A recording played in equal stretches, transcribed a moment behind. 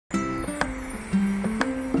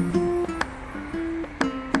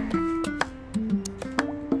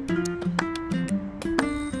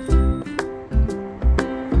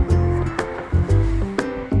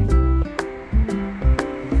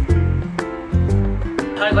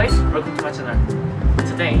Hi guys, welcome to my channel.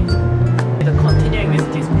 Today, continuing with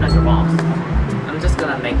this planter box, I'm just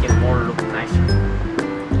gonna make it more look nicer.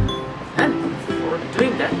 And for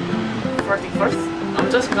doing that, first,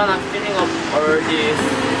 I'm just gonna filling up all this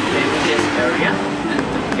this area and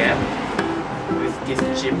the gap with this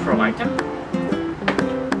G Pro item,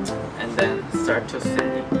 and then start to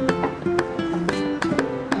sanding.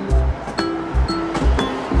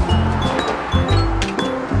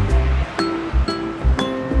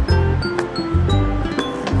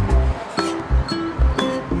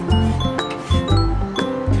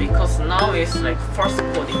 Now it's like first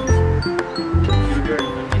coating. You really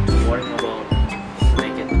don't need to worry about to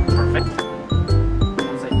make it perfect.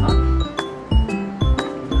 Once I'm done,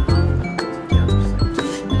 now I'm gonna go to the other side.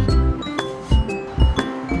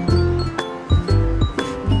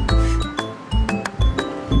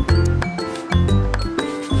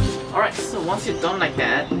 Alright, so once you're done like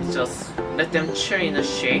that, just let them chill in the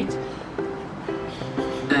shade.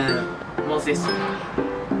 And once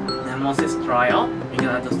it's dry out, you're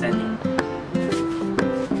gonna do sanding.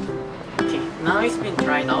 Okay, now it's been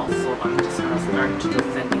dried out, so I'm just gonna start to do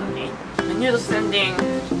sanding again. When you do sanding,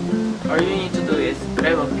 all you need to do is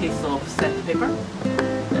grab a piece of sandpaper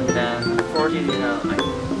and then fold it in a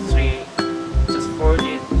just fold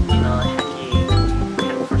it in a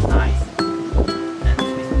handful size, and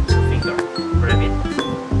with 2 fingers grab it.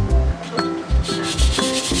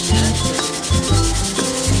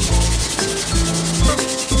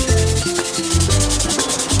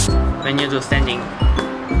 When you do sanding,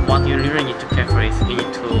 what you really need to care for is you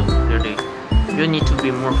need to be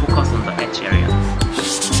more focused on the edge areas.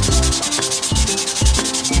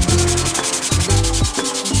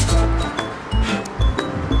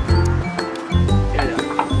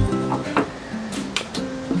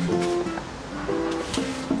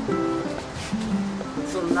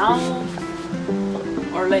 So now,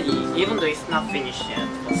 already, even though it's not finished yet,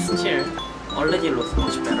 but still, already looks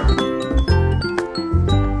much better.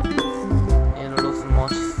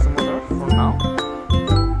 Much smoother for now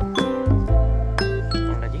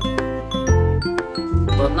already,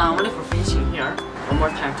 but now only for finishing here. One more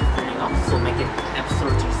time to filling up, so make it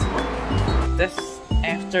absolutely smooth. That's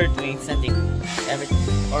after doing sanding.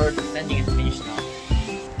 All the sanding is finished now.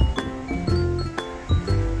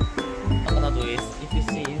 What I'm gonna do is, if you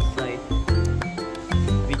see inside,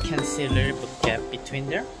 we can see a little bit gap between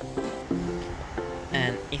there.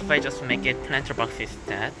 And if I just make it planter box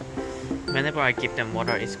instead, whenever I give them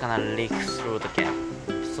water, it's gonna leak through the gap.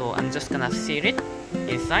 So I'm just gonna seal it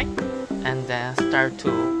inside and then start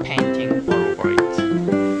to painting or